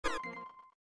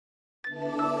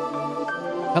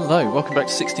Hello, welcome back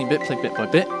to 16-Bit Play Bit by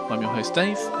Bit. I'm your host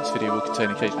Dave. This video will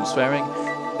contain occasional swearing.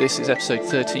 This is episode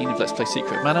 13 of Let's Play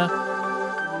Secret Mana.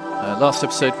 Last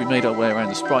episode we made our way around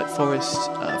the Sprite Forest,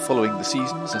 following the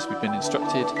seasons as we've been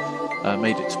instructed.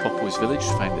 Made it to Popboy's village,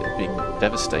 found it being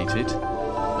devastated,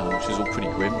 which is all pretty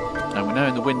grim. And we're now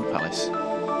in the Wind Palace.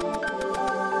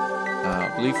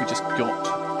 I believe we just got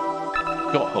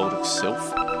hold of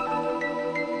Sylph.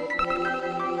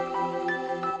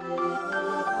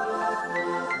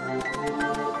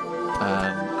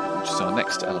 Which is our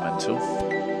next elemental.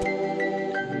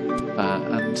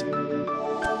 And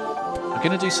we're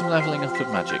going to do some levelling up of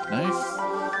magic now.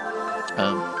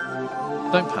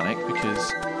 Don't panic,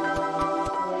 because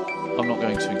I'm not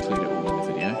going to include it all in the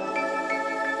video.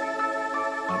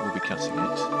 We'll be cutting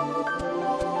it.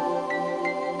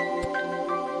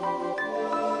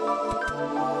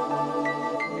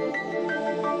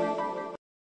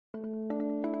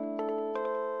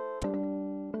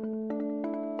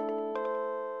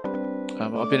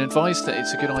 I've been advised that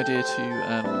it's a good idea to...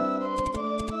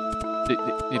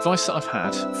 the advice that I've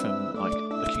had from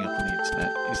looking up on the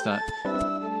internet is that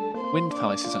Wind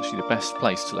Palace is actually the best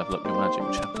place to level up your magic,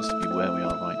 which happens to be where we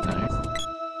are right now.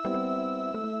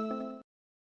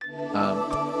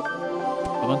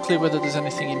 I'm unclear whether there's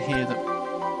anything in here that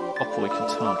Popboy can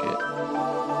target.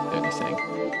 The only thing.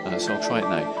 So I'll try it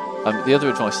now. The other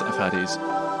advice that I've had is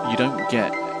you don't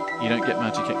get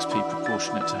magic XP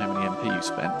proportionate to how many MP you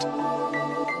spent.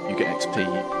 You get XP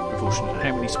proportionate to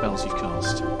how many spells you've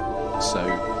cast. So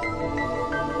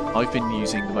I've been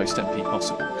using the most MP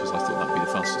possible because I thought that would be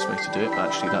the fastest way to do it, but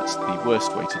actually that's the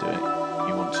worst way to do it.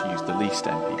 You want to use the least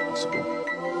MP possible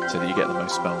so that you get the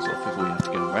most spells off before you have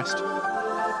to go and rest.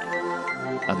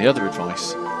 And the other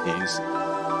advice is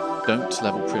don't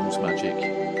level Prim's magic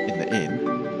in the inn.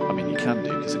 I mean, you can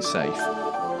do because it's safe,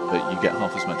 but you get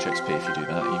half as much XP if you do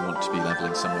that. You want to be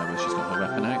levelling somewhere where she's got her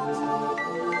weapon out,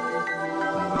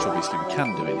 which obviously we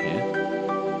can do in here.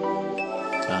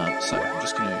 So I'm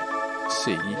just going to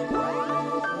see if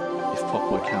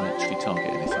Popboy can actually target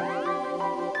anything.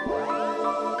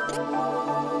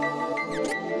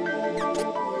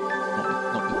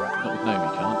 Not with Gnome, he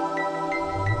can't.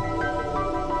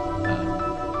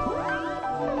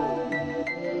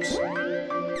 Oops.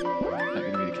 Not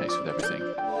going to be the case with everything.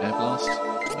 Air Blast?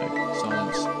 No.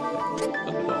 Silence? No.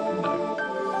 Thunderbolt? No.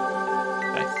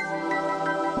 Okay.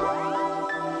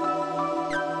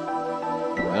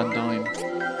 Undime?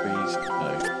 Freeze? No.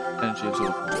 Energy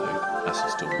Absorb? No.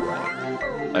 Acid Storm? No.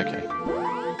 Okay.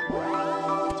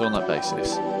 So on that basis,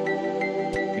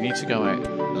 we need to go out a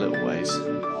little ways.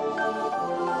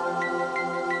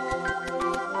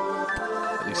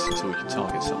 At least until we can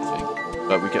target something.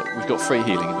 But we've got free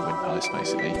healing in the Wind Palace,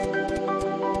 basically.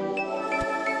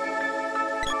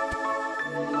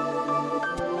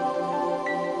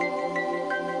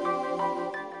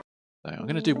 So I'm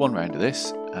going to do one round of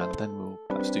this, and then we'll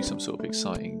perhaps do some sort of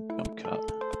exciting jump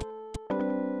cut.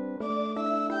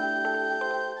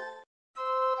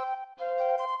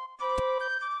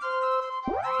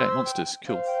 Okay, monsters,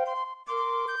 cool.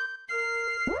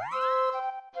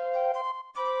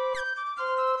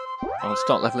 I'll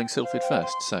start levelling Sylphid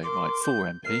first. So, right, 4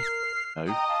 MP. No.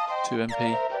 2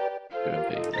 MP. 2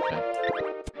 MP, okay.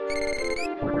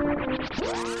 Okay,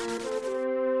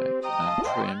 and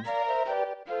Prim.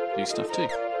 Do stuff too.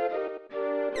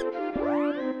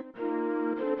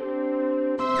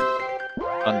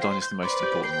 Undyne is the most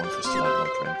important one for us to level on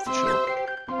Prim, for sure.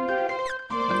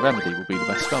 And Remedy will be the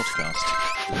best spell to cast.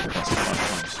 We'll cast it 5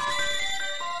 times.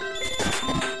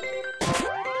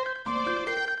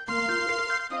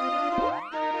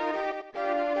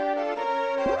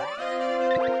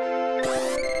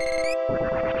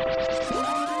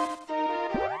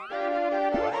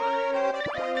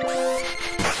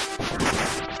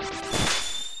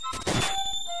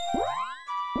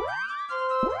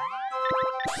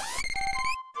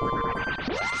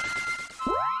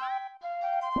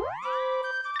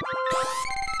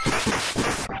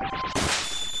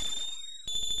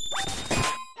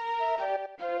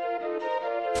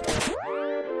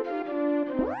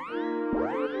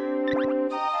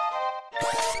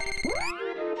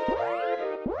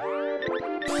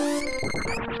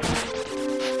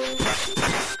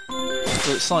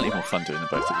 Well, it's slightly more fun doing them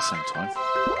both at the same time.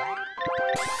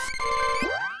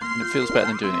 And it feels better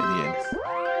than doing it in the inn.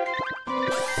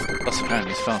 Plus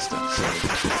apparently it's faster, so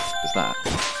there's that.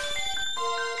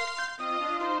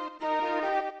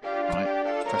 Right,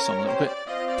 press on a little bit.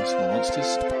 Some more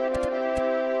monsters.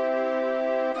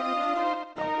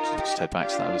 Oh, just head back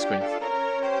to that other screen.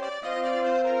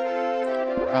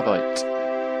 Rabite.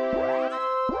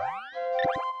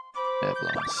 Air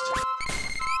Blast.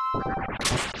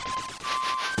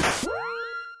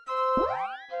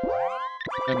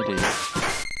 Remedy.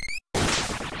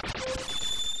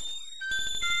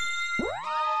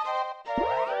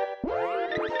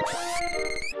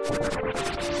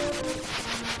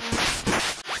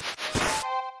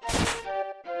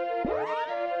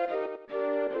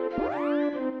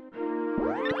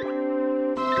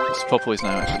 Popple is now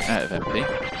actually out of MP,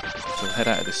 so we'll head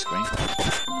out of this screen.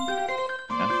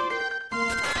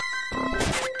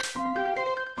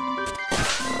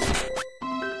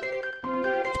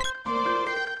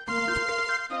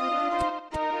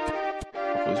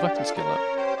 Popple's weapon skill up.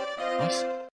 Nice.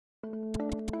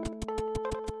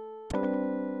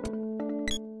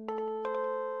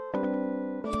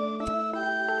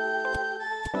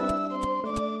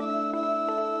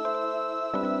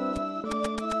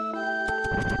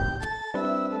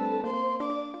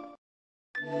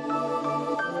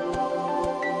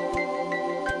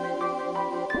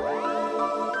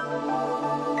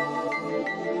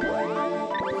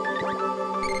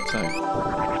 So,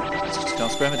 let's just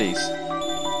cast remedies.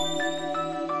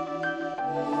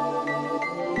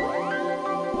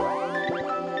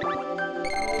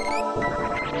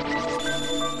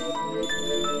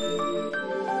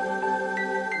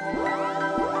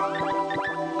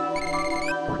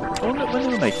 I wonder, when they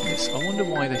were making this, I wonder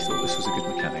why they thought this was a good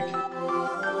mechanic. I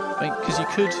mean, because you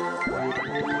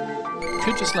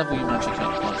could just level your magic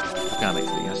up like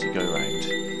organically as you go around.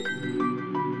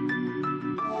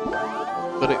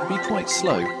 But it would be quite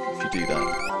slow if you do that.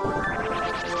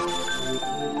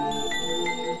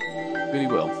 Really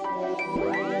will.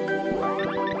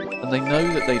 And they know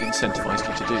that they'd incentivise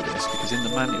you to do this because in the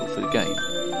manual for the game,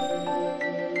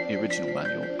 the original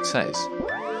manual, it says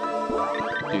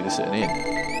do this at an inn,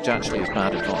 which actually is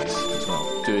bad advice as well.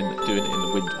 Doing it in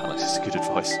the Wind Palace is good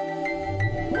advice.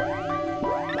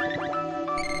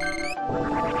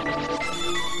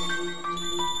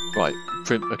 Right,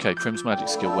 okay, Prim's magic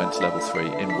skill went to level 3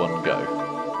 in one go.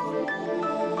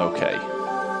 Okay,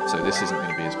 so this isn't going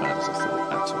to be as bad as I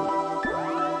thought at all.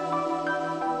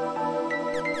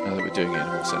 Now that we're doing it in a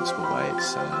more sensible way,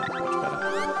 it's much better.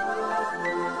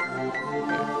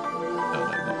 No,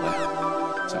 not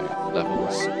there. So,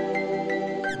 levels.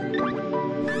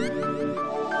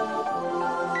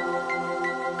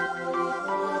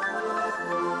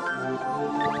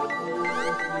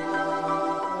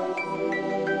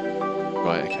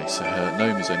 Right, okay, so her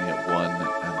gnome is only at 1 and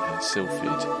her sylphid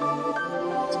is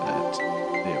at 0.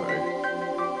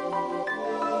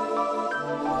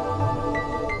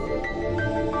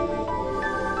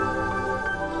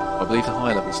 I believe the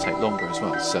higher levels take longer as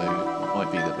well, so it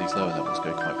might be that these lower levels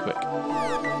go quite quick.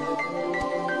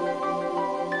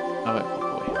 Oh, wait, oh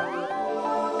boy.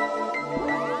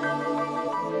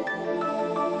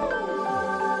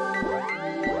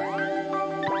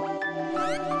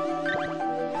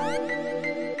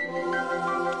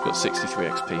 Got 63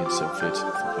 XP in Sylphid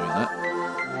from doing that.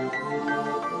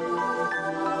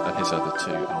 And his other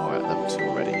two are at level 2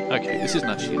 already. Okay, this isn't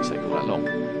actually going to take all that long.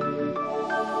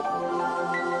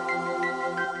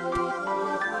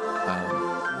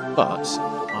 But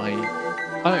I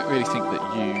don't really think that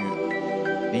you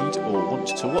need or want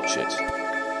to watch it.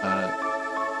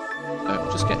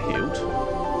 We'll just get healed.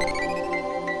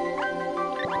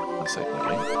 I'll save my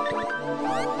game.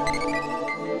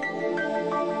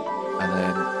 And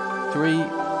then 3,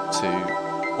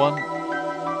 2, 1.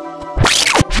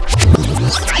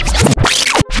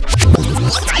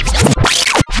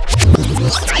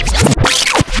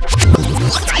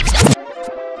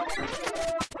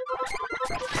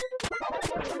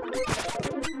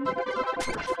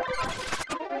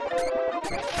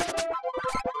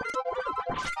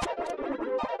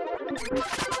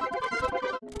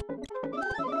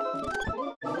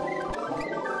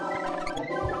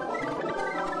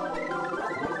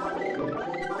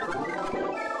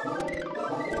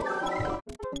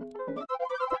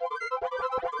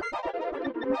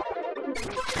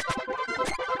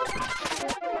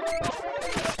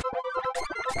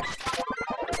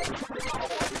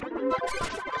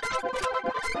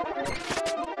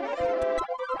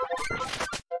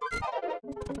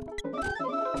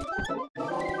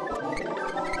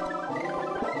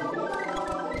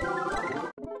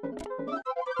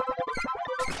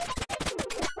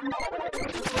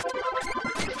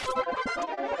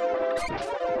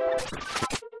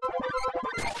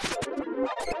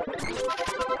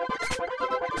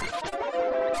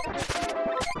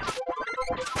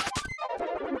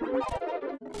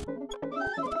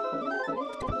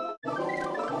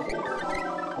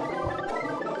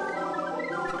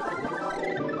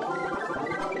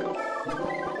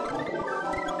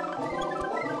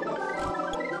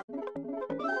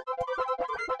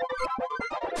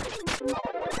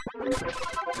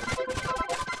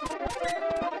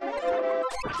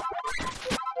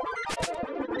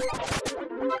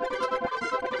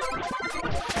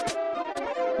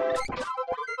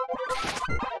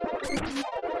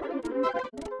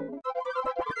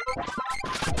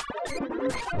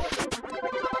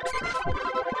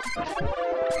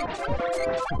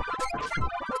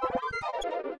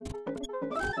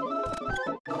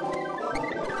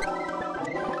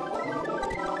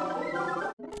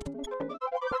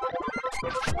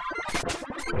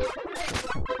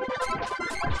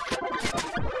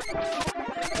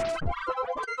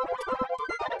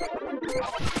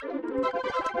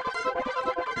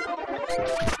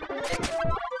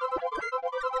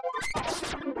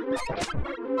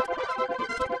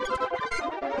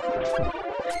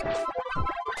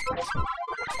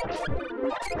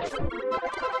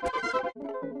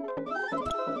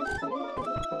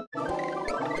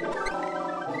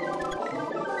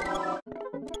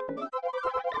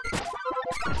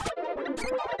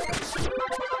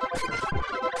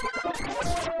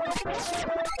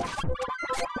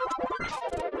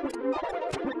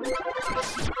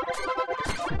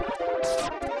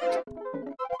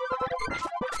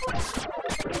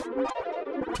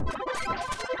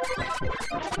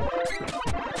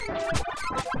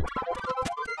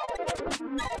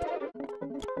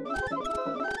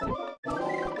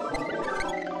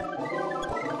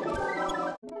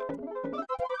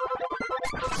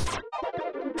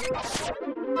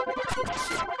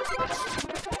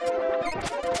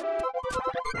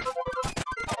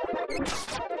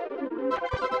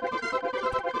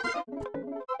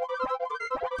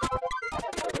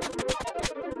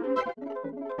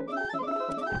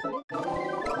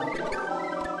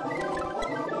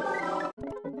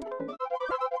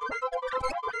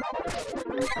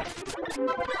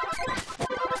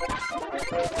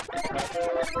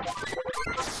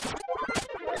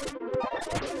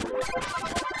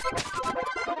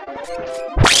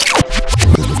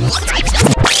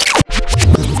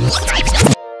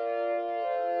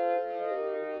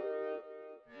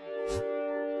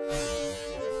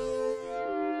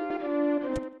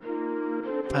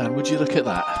 And would you look at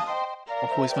that?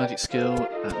 Oppaway's magic skill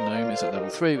at Gnome is at level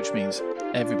 3, which means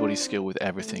everybody's skill with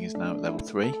everything is now at level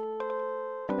 3.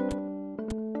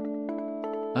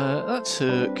 That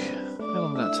took... how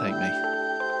long did that take me?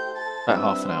 About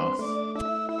half an hour.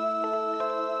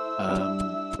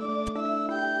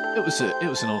 It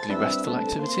was an oddly restful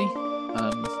activity.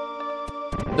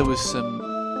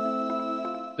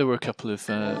 There were a couple of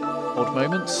odd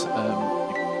moments.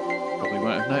 Probably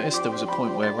won't have noticed there was a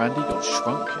point where Randy got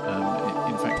shrunk.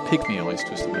 In fact, pygmyized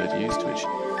was the word used, which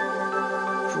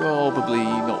probably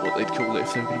not what they'd call it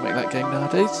if they were going to make that game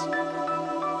nowadays.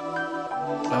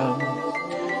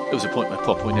 There was a point where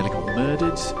Popeye nearly got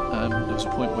murdered. There was a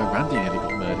point where Randy nearly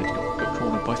got murdered, got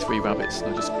cornered by 3 rabbits,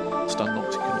 and I just stun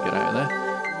locked and couldn't get out of there.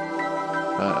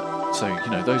 So, you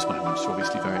know, those moments are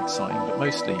obviously very exciting, but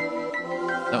mostly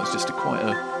that was just quite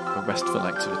a restful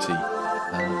activity,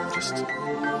 just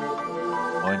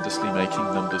mindlessly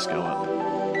making numbers go up.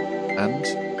 And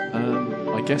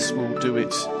I guess we'll do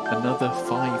it another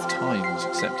 5 times,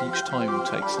 except each time will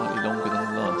take slightly longer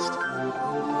than the last.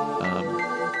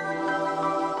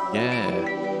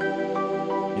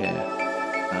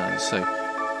 So it's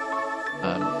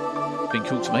been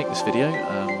cool to make this video,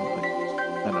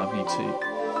 and I need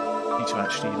to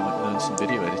actually learn some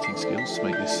video editing skills to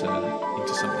make this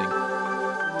into something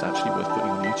that's actually worth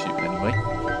putting on YouTube anyway.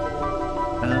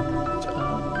 And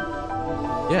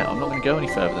yeah, I'm not going to go any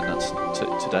further than that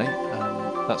today.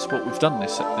 That's what we've done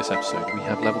this episode. We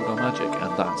have leveled our magic,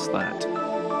 and that's that.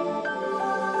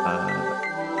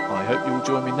 I hope you'll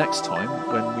join me next time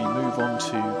when we move on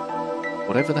to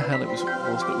whatever the hell it was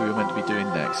that we were meant to be doing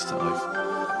next. I've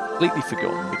completely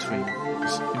forgotten in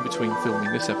between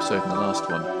filming this episode and the last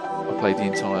one. I played the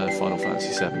entire Final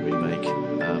Fantasy VII remake,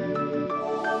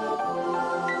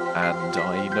 and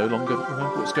I no longer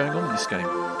remember what's going on in this game,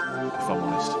 if I'm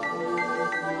honest.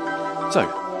 So,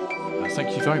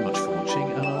 thank you very much for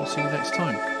watching, and I'll see you next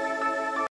time.